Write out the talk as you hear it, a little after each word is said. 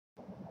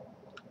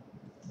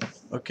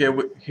Okay,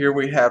 here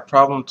we have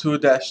problem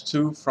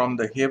 2-2 from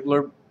the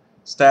Hibbeler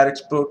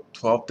statics book,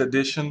 12th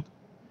edition.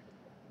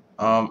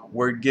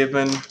 We're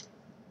given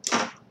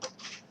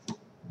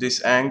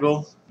this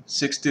angle,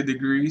 60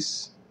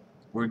 degrees.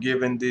 We're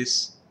given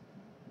this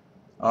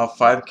 5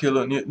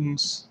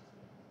 kilonewtons.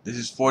 This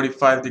is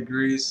 45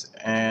 degrees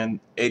and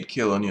 8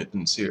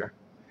 kilonewtons here.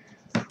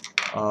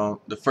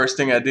 The first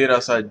thing I did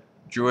is I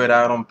drew it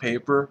out on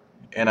paper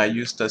and I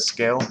used a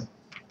scale.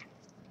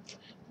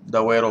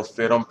 That way it'll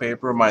fit on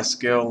paper. My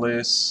scale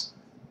is,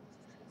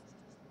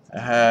 I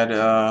had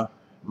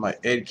my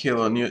 8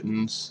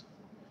 kilonewtons.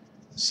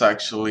 It's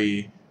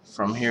actually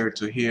from here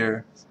to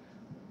here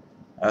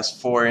as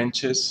 4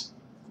 inches,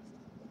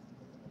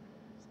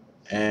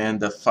 and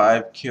the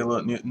 5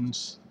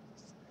 kilonewtons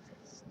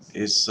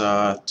is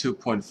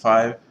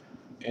 2.5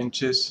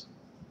 inches.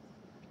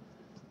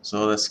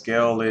 So the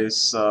scale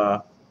is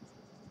 2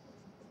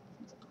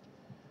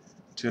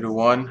 to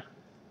 1.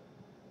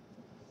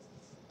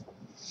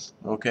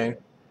 Okay.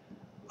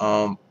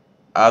 Um,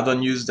 I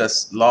don't use the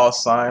law of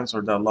sines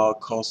or the law of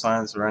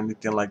cosines or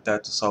anything like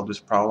that to solve this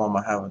problem.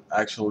 I have an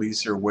actual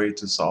easier way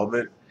to solve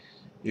it.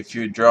 If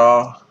you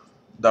draw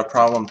the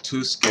problem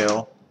to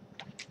scale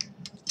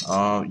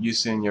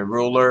using your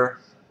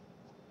ruler,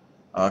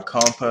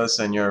 compass,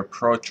 and your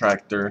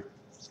protractor,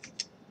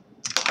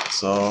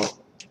 so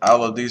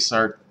all of these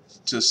are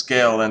to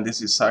scale, and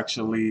this is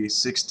actually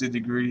 60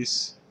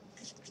 degrees.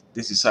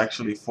 This is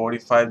actually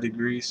 45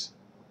 degrees.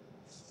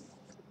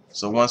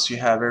 So once you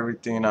have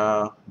everything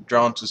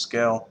drawn to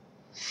scale,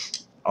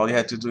 all you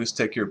have to do is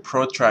take your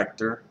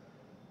protractor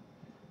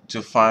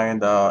to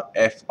find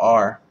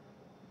FR,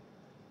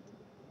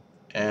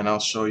 and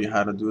I'll show you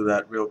how to do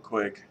that real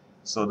quick.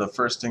 So the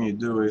first thing you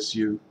do is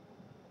you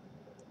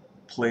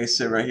place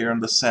it right here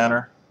in the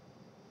center,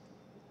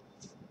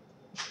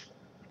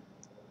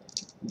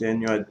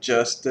 then you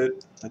adjust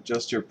it,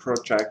 adjust your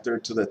protractor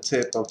to the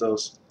tip of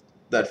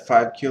that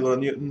 5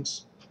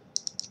 kilonewtons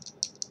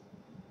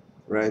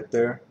right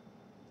there.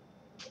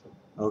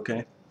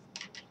 Okay,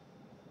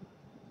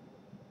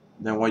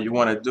 then what you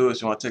want to do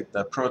is you want to take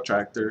that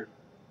protractor,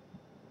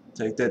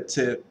 take that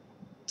tip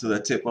to the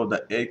tip of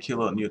the 8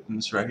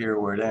 kilonewtons right here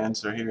where it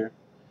ends right here,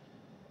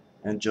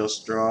 and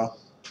just draw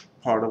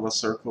part of a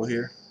circle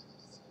here.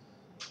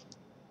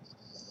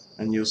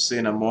 And you'll see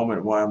in a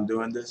moment why I'm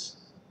doing this.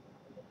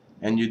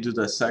 And you do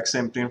the exact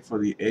same thing for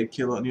the 8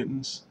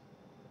 kilonewtons.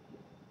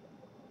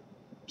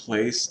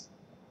 Place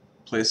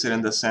it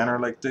in the center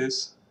like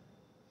this,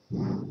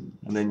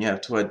 and then you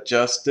have to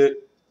adjust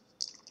it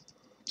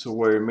to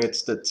where it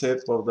meets the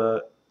tip of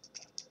the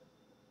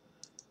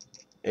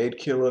 8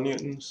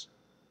 kilonewtons,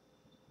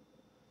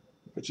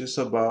 which is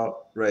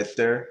about right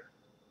there.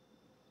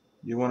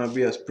 You want to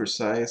be as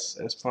precise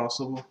as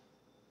possible.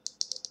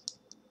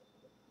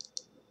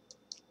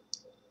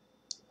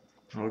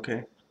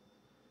 Okay,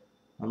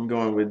 I'm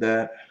going with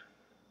that.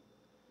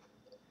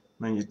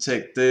 Then you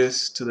take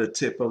this to the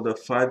tip of the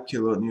 5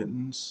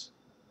 kilonewtons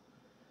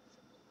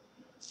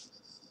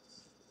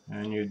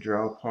and you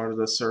draw part of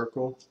the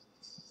circle.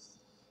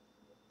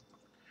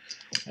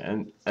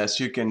 And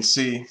as you can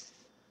see,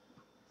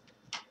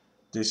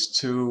 these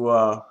two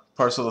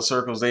parts of the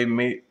circles, they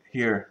meet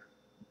here,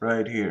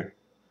 right here.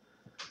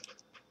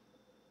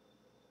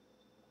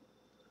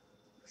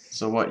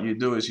 So what you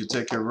do is you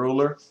take your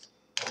ruler,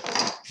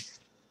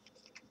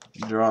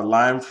 draw a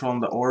line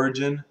from the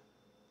origin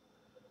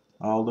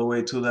all the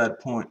way to that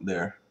point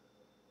there.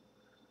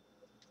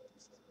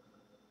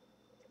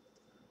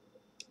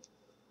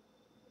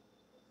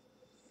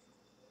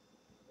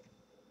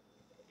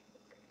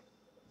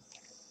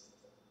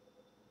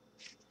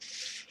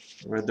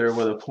 Right there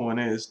where the point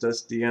is,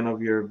 that's the end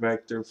of your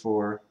vector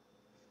for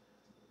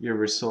your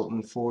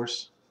resultant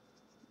force.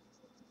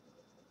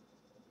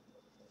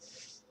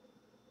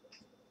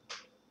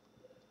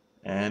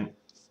 And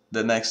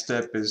the next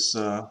step is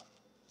to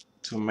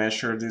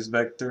measure this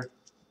vector.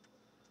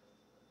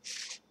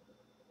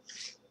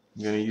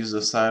 I'm going to use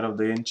the side of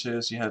the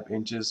inches. You have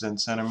inches and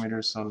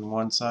centimeters on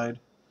one side.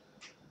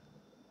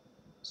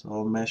 So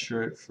I'll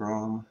measure it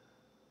from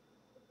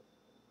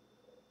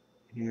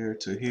here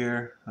to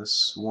here.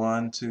 That's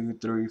 1, 2,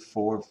 3,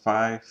 4,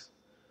 5.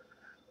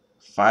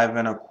 5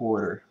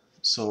 1/4.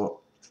 So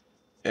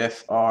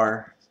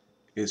FR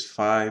is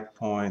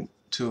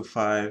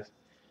 5.25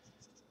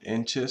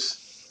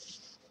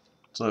 inches.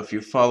 So if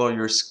you follow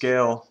your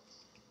scale,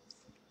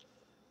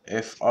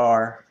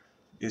 FR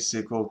is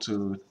equal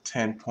to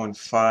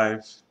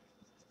 10.5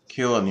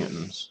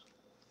 kilonewtons.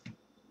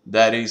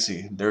 That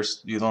easy.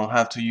 You don't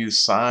have to use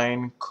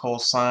sine,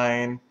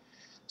 cosine,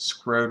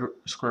 square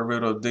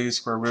root of this,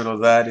 square root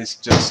of that. It's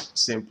just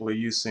simply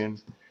using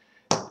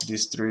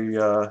these three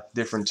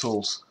different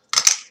tools.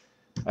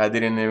 I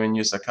didn't even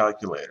use a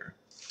calculator.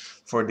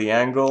 For the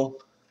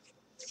angle,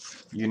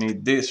 you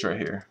need this right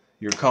here,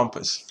 your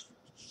compass.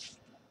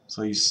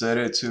 So you set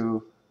it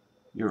to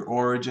your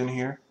origin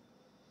here,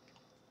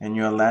 and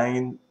you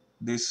align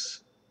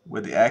this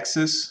with the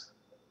axis,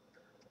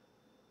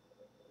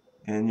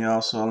 and you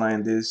also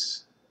align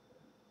this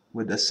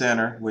with the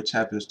center, which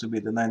happens to be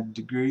the 90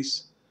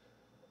 degrees,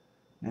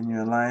 and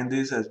you align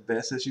this as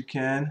best as you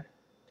can.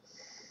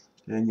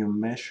 Then you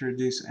measure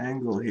this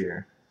angle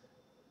here.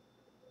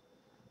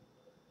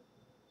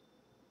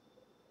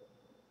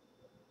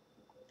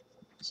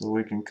 So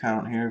we can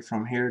count here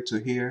from here to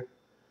here.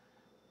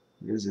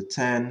 Here's a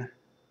 10,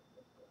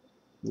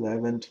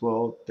 11,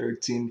 12,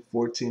 13,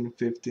 14,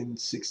 15,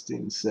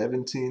 16,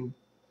 17,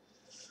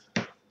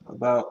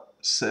 about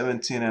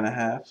 17 and a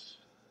half,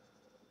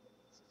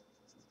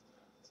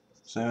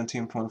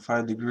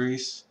 17.5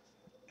 degrees,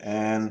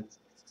 and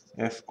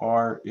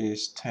FR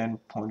is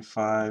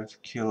 10.5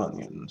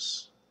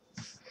 kilonewtons.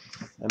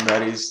 And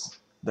that is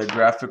the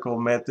graphical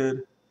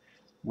method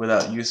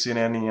without using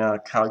any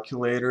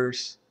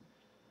calculators,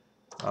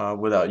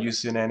 without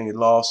using any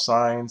law of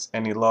sines,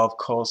 any law of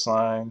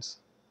cosines.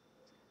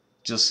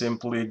 Just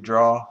simply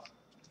draw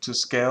to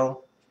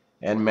scale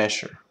and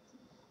measure.